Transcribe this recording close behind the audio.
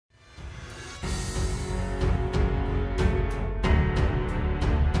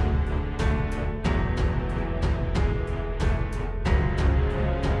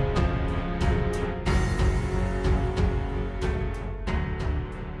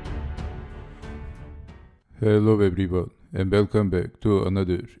Hello everyone, and welcome back to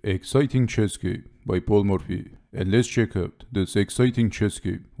another exciting chess game by Paul Morphy. And let's check out this exciting chess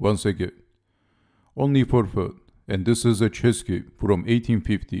game once again. Only for fun, and this is a chess game from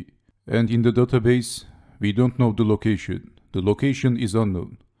 1850. And in the database, we don't know the location. The location is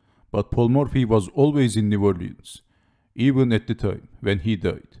unknown. But Paul Morphy was always in New Orleans. Even at the time when he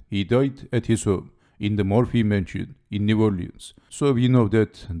died. He died at his home in the Morphy mansion in New Orleans. So we know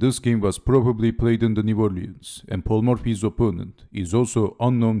that this game was probably played in the New Orleans, and Paul Morphy's opponent is also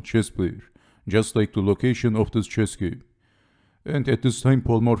unknown chess player, just like the location of this chess game. And at this time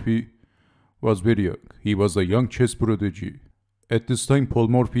Paul Morphy was very young. He was a young chess prodigy. At this time Paul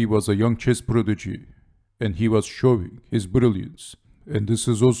Morphy was a young chess prodigy, and he was showing his brilliance. And this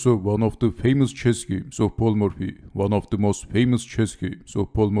is also one of the famous chess games of Paul Morphy, one of the most famous chess games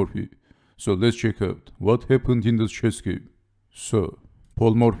of Paul Morphy. So let's check out what happened in this chess game. So,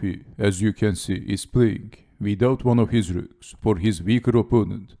 Paul Morphy, as you can see, is playing without one of his rooks. For his weaker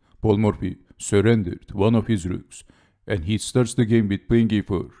opponent, Paul Morphy surrendered one of his rooks, and he starts the game with playing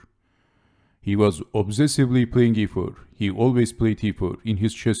e4. He was obsessively playing e4. He always played e4 in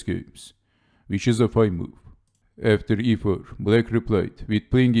his chess games, which is a fine move. After e4, black replied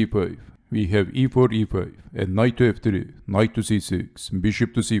with playing e5. We have e4, e5, and knight to f3, knight to c6,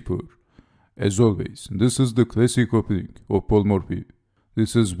 bishop to c4. As always, this is the classic opening of Paul Morphy.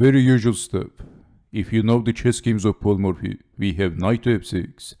 This is very usual stuff. If you know the chess games of Paul Morphy, we have knight to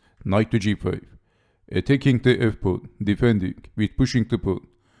f6, knight to g5, attacking the f-pawn, defending with pushing the pawn.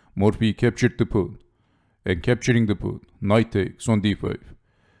 Morphy captured the pawn, and capturing the pawn, knight takes on d5.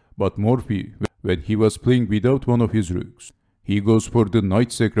 But Morphy, when he was playing without one of his rooks, he goes for the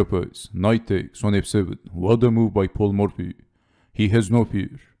knight sacrifice, knight takes on f7. What a move by Paul Morphy. He has no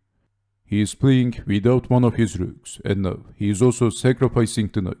fear. He is playing without one of his rooks, and now he is also sacrificing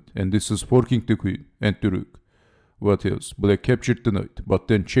the knight, and this is forking the queen and the rook. What else? Black captured the knight, but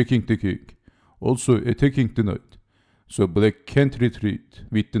then checking the king, also attacking the knight. So black can't retreat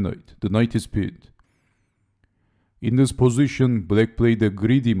with the knight. The knight is pinned. In this position, black played a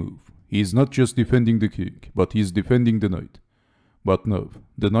greedy move. He is not just defending the king, but he is defending the knight. But now,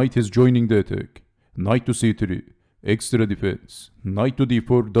 the knight is joining the attack. Knight to c3. Extra defense. Knight to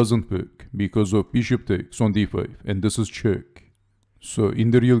d4 doesn't work because of bishop takes on d5, and this is check. So in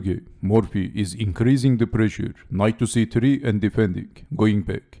the real game, Morphy is increasing the pressure. Knight to c3 and defending, going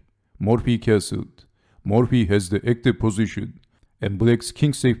back. Morphy castled. Morphy has the active position, and black's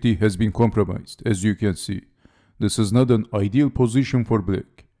king safety has been compromised, as you can see. This is not an ideal position for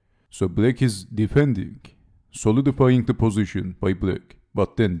black. So black is defending, solidifying the position by black,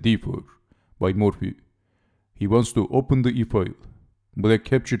 but then d4 by Morphy. He wants to open the e-file. Black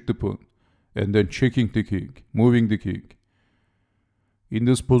captured the pawn, and then checking the king, moving the king. In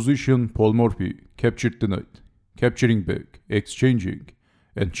this position, Paul Morphy captured the knight, capturing back, exchanging,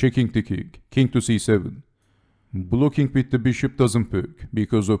 and checking the king to c7. Blocking with the bishop doesn't work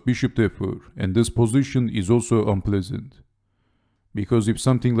because of bishop to f4, and this position is also unpleasant. Because if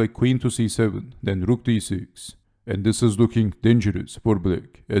something like queen to c7, then rook to e6, and this is looking dangerous for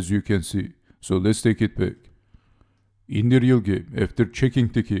black, as you can see. So let's take it back. In the real game, after checking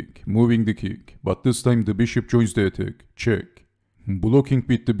the king, moving the king, but this time the bishop joins the attack, check. Blocking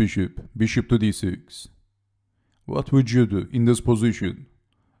with the bishop, bishop to d6. What would you do in this position?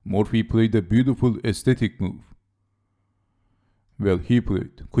 Morphy played a beautiful aesthetic move. Well, he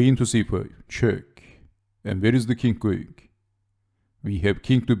played queen to c5, check. And where is the king going? We have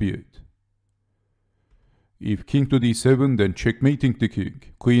king to b8. If king to d7, then checkmating the king,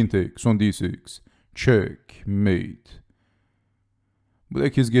 queen takes on d6, checkmate.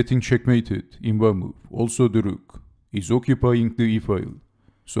 Black is getting checkmated in one move. Also the rook is occupying the e-file.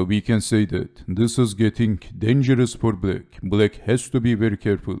 So we can say that this is getting dangerous for black. Black has to be very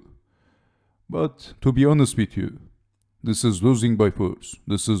careful. But to be honest with you, this is losing by force.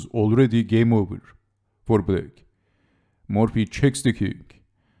 This is already game over for black. Morphy checks the king,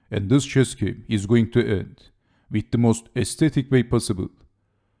 and this chess game is going to end with the most aesthetic way possible.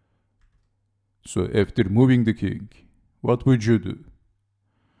 So after moving the king, what would you do?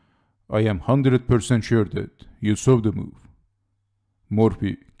 I am 100% sure that you saw the move.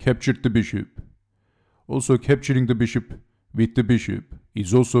 Morphy captured the bishop. Also capturing the bishop with the bishop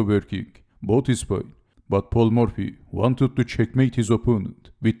is also working. Both is fine. But Paul Morphy wanted to checkmate his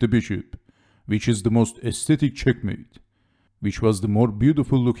opponent with the bishop, which is the most aesthetic checkmate, which was the more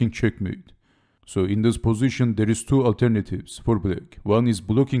beautiful looking checkmate. So in this position there is two alternatives for black. One is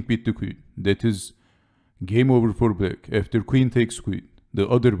blocking with the queen. That is game over for black after queen takes queen. The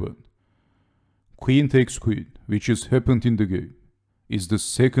other one, queen takes queen, which has happened in the game, is the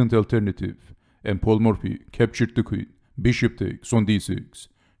second alternative, and Paul Morphy captured the queen. Bishop takes on d6.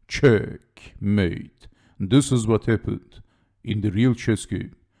 Checkmate. This is what happened in the real chess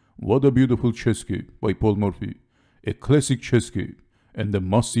game. What a beautiful chess game by Paul Morphy. A classic chess game and a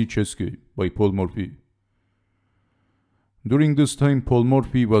must-see chess game by Paul Morphy. During this time, Paul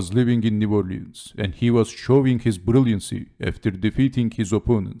Morphy was living in New Orleans, and he was showing his brilliancy after defeating his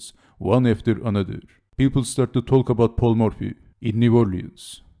opponents one after another. People start to talk about Paul Morphy in New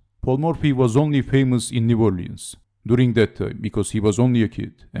Orleans. Paul Morphy was only famous in New Orleans during that time because he was only a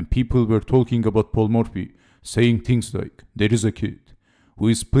kid, and people were talking about Paul Morphy, saying things like, there is a kid who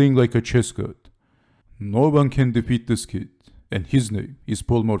is playing like a chess god. No one can defeat this kid, and his name is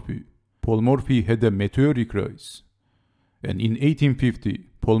Paul Morphy. Paul Morphy had a meteoric rise. And in 1850,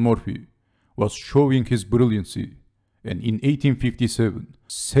 Paul Morphy was showing his brilliancy. And in 1857,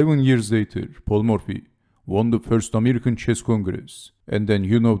 7 years later, Paul Morphy won the first American Chess Congress. And then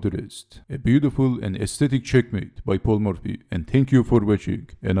you know the rest. A beautiful and aesthetic checkmate by Paul Morphy. And thank you for watching.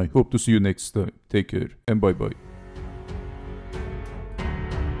 And I hope to see you next time. Take care and bye bye.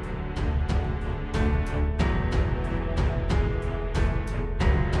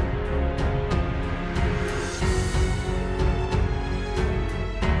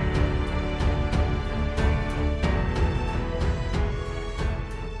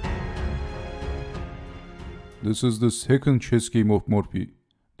 This is the second chess game of Morphy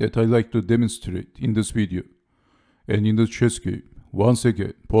that I like to demonstrate in this video. And in this chess game, once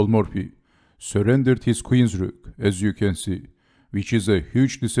again, Paul Morphy surrendered his queen's rook, as you can see, which is a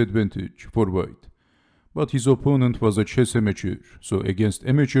huge disadvantage for white. But his opponent was a chess amateur, so against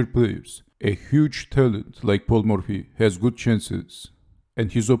amateur players, a huge talent like Paul Morphy has good chances.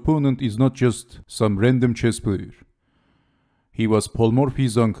 And his opponent is not just some random chess player. He was Paul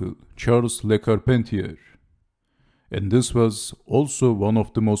Morphy's uncle, Charles Le Carpentier. And this was also one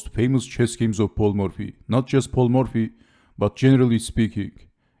of the most famous chess games of Paul Morphy. Not just Paul Morphy, but generally speaking,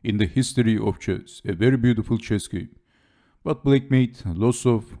 in the history of chess. A very beautiful chess game. But black made lots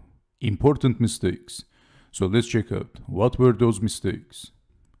of important mistakes. So let's check out what were those mistakes.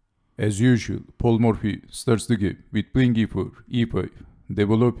 As usual, Paul Morphy starts the game with playing e4, e5,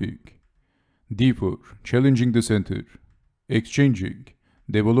 developing, d4, challenging the center, exchanging,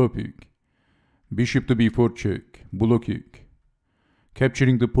 developing, bishop to b4 check, blocking,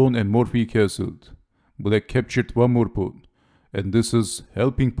 capturing the pawn and Morphy castled. Black captured one more pawn, and this is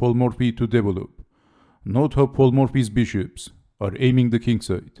helping Paul Morphy to develop. Note how Paul Morphy's bishops are aiming the king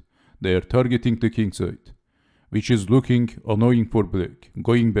side. They are targeting the king side, which is looking annoying for black,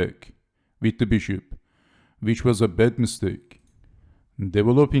 going back with the bishop, which was a bad mistake.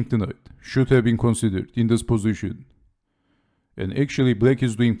 Developing the knight should have been considered in this position. And actually black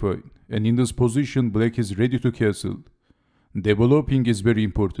is doing fine, and in this position black is ready to castle. Developing is very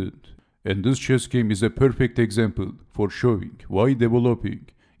important, and this chess game is a perfect example for showing why developing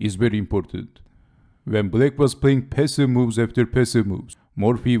is very important. When black was playing passive moves after passive moves,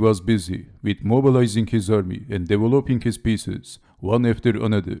 Morphy was busy with mobilizing his army and developing his pieces one after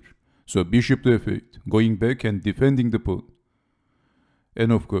another. So bishop to f8, going back and defending the pawn.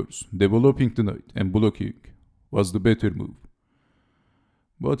 And of course, developing the knight and blocking was the better move.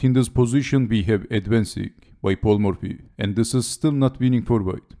 But in this position we have advancing by Paul Morphy, and this is still not winning for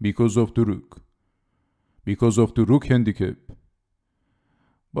white because of the rook. Because of the rook handicap.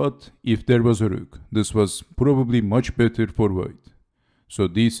 But if there was a rook, this was probably much better for white. So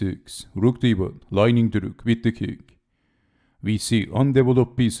d6, rook d1, lining the rook with the king. We see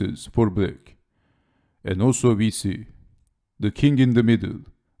undeveloped pieces for black. And also we see the king in the middle.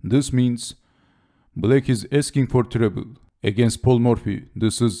 This means black is asking for trouble. Against Paul Morphy,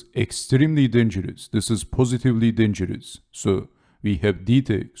 this is extremely dangerous. This is positively dangerous. So we have d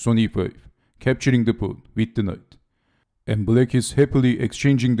takes on e5, capturing the pawn with the knight. And black is happily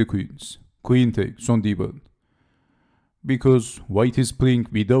exchanging the queens. Queen takes on d1. Because white is playing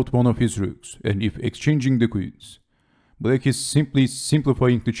without one of his rooks, and if exchanging the queens, black is simply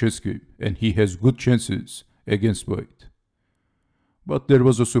simplifying the chess game, and he has good chances against white. But there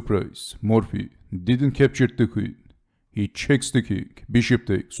was a surprise. Morphy didn't capture the queen. He checks the king, bishop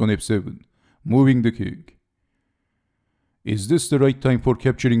takes on f7, moving the king. Is this the right time for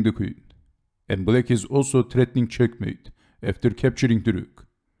capturing the queen? And black is also threatening checkmate after capturing the rook.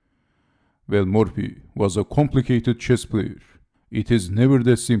 Well, Morphy was a complicated chess player. It is never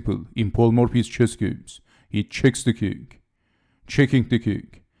that simple in Paul Morphy's chess games. He checks the king, checking the king.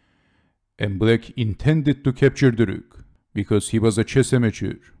 And black intended to capture the rook because he was a chess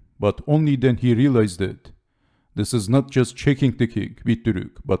amateur, but only then he realized that this is not just checking the king with the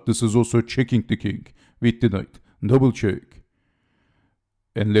rook, but this is also checking the king with the knight. Double check.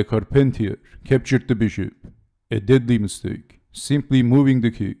 and Le Carpentier captured the bishop. A deadly mistake. Simply moving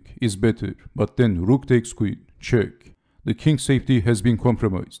the king is better, but then rook takes queen, check. The king's safety has been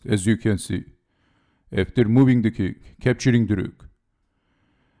compromised, as you can see. After moving the king, capturing the rook.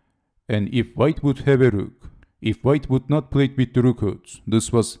 And if white would have a rook, if white would not play with the rook odds,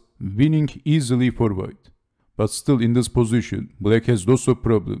 this was winning easily for white. But still in this position, black has lots of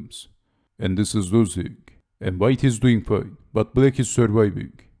problems. And this is losing. And white is doing fine, but black is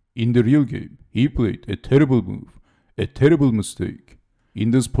surviving. In the real game, he played a terrible move, a terrible mistake.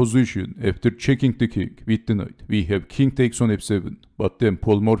 In this position, after checking the king with the knight, we have king takes on f7, but then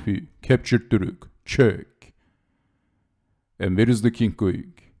Paul Morphy captured the rook, check. And where is the king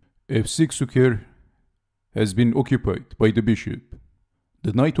going? f6 square has been occupied by the bishop.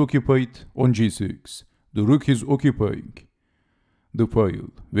 The knight occupied on g6. The rook is occupying the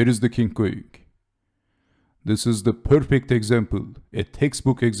file. Where is the king going? This is the perfect example, a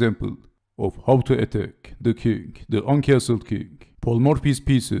textbook example of how to attack the king, the uncastled king. Paul Morphy's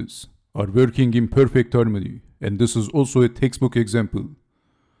pieces are working in perfect harmony, and this is also a textbook example.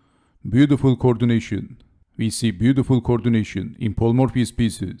 Beautiful coordination. We see beautiful coordination in Paul Morphy's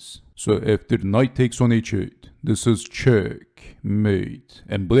pieces. So after knight takes on h8, this is checkmate,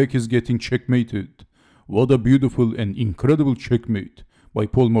 and black is getting checkmated. What a beautiful and incredible checkmate by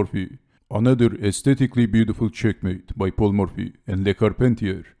Paul Morphy. Another aesthetically beautiful checkmate by Paul Morphy, and Le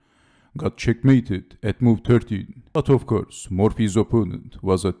Carpentier got checkmated at move 13. But of course, Morphy's opponent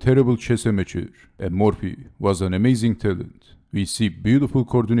was a terrible chess amateur, and Morphy was an amazing talent. We see beautiful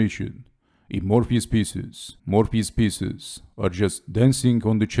coordination in Morphy's pieces. Morphy's pieces are just dancing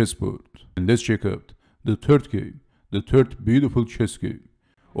on the chessboard. And let's check out the third game, the third beautiful chess game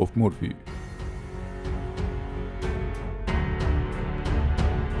of Morphy.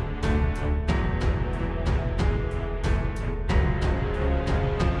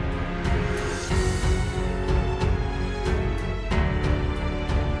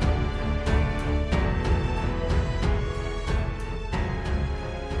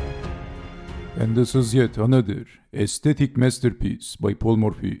 And this is yet another aesthetic masterpiece by Paul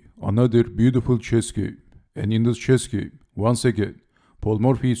Morphy, another beautiful chess game. And in this chess game, once again, Paul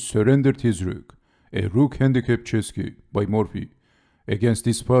Morphy surrendered his rook, a rook handicap chess game by Morphy against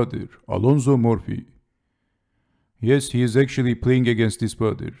his father, Alonzo Morphy. Yes, he is actually playing against his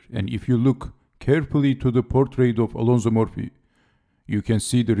father, and if you look carefully to the portrait of Alonzo Morphy, you can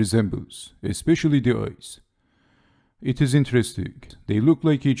see the resemblance, especially the eyes. It is interesting, they look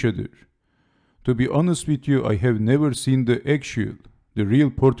like each other. To be honest with you, I have never seen the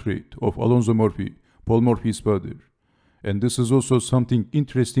real portrait of Alonzo Morphy, Paul Morphy's father. And this is also something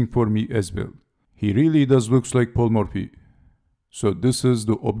interesting for me as well. He really does looks like Paul Morphy. So this is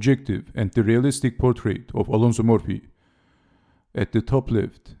the objective and the realistic portrait of Alonzo Morphy at the top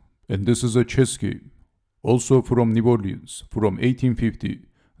left. And this is a chess game, also from New Orleans, from 1850.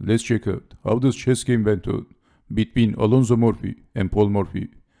 Let's check out how this chess game went on between Alonzo Morphy and Paul Morphy,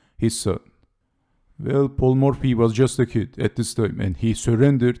 his son. Well, Paul Morphy was just a kid at this time, and he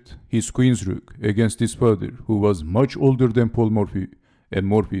surrendered his queen's rook against his father, who was much older than Paul Morphy. And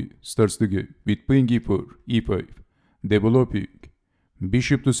Morphy starts the game with playing e4, e5, developing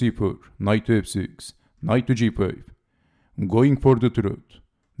bishop to c4, knight to f6, knight to g5, going for the throat,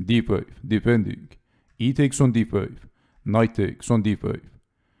 d5, defending, e takes on d5, knight takes on d5.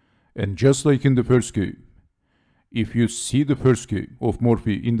 And just like in the first game, if you see the first game of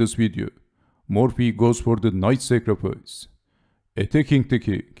Morphy in this video, Morphy goes for the knight sacrifice, attacking the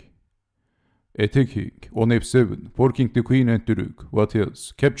king, attacking on f7, forking the queen and the rook, what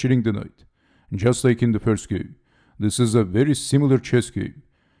else, capturing the knight, just like in the first game. This is a very similar chess game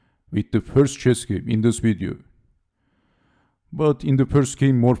with the first chess game in this video. But in the first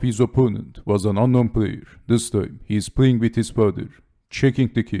game, Morphy's opponent was an unknown player. This time, he is playing with his father,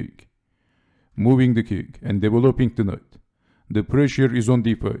 checking the king, moving the king and developing the knight. The pressure is on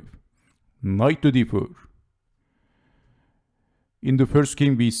d5. Knight to d4. In the first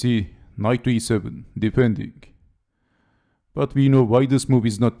game we see knight to e7, defending. But we know why this move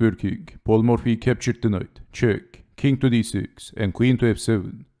is not working. Paul Morphy captured the knight, check, king to d6 and queen to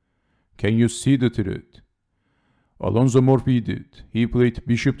f7. Can you see the threat? Alonzo Morphy did. He played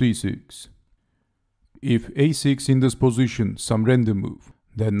bishop to e6. If a6 in this position, some random move,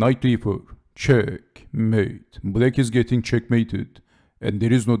 then knight to e4, checkmate. Black is getting checkmated and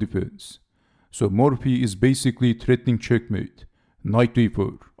there is no defense. So Morphy is basically threatening checkmate. Knight to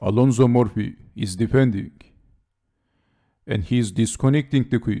e4. Alonzo Morphy is defending. And he is disconnecting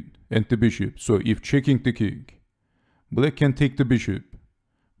the queen and the bishop. So if checking the king, black can take the bishop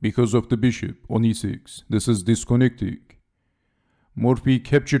because of the bishop on e6. This is disconnecting. Morphy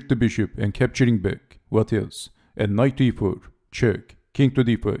captured the bishop and capturing back. What else? And knight to e4. Check. King to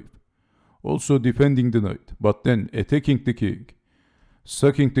d5. Also defending the knight, but then attacking the king.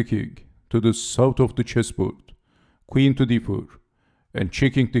 Sucking the king to the south of the chessboard. Queen to d4. And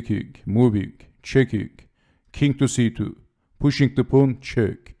checking the king. Moving. Checking. King to c2. Pushing the pawn.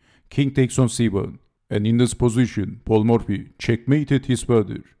 Check. King takes on c1. And in this position, Paul Morphy checkmated his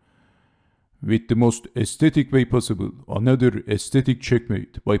father. With the most aesthetic way possible, another aesthetic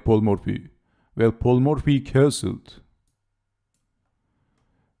checkmate by Paul Morphy. Well, Paul Morphy castled.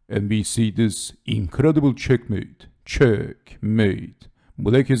 And we see this incredible checkmate. Checkmate.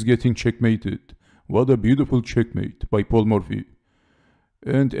 Black is getting checkmated. What a beautiful checkmate by Paul Morphy.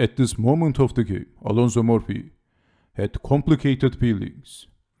 And at this moment of the game, Alonso Morphy had complicated feelings.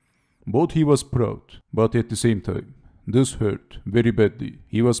 Both he was proud, but at the same time, this hurt very badly.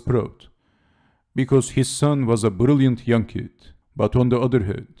 He was proud because his son was a brilliant young kid. But on the other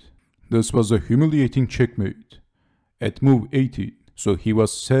hand, this was a humiliating checkmate at move 18, so he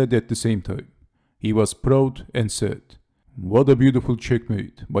was sad at the same time. He was proud and sad. What a beautiful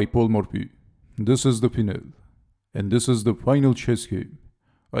checkmate by Paul Morphy. This is the finale, and this is the final chess game.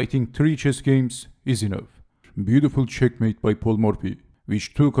 I think 3 chess games is enough. Beautiful checkmate by Paul Morphy,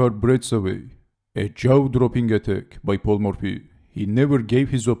 which took our breaths away. A jaw-dropping attack by Paul Morphy. He never gave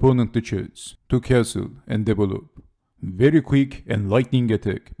his opponent the chance to castle and develop. Very quick and lightning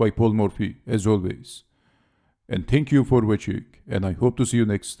attack by Paul Morphy, as always. And thank you for watching, and I hope to see you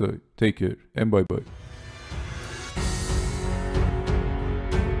next time. Take care and bye bye.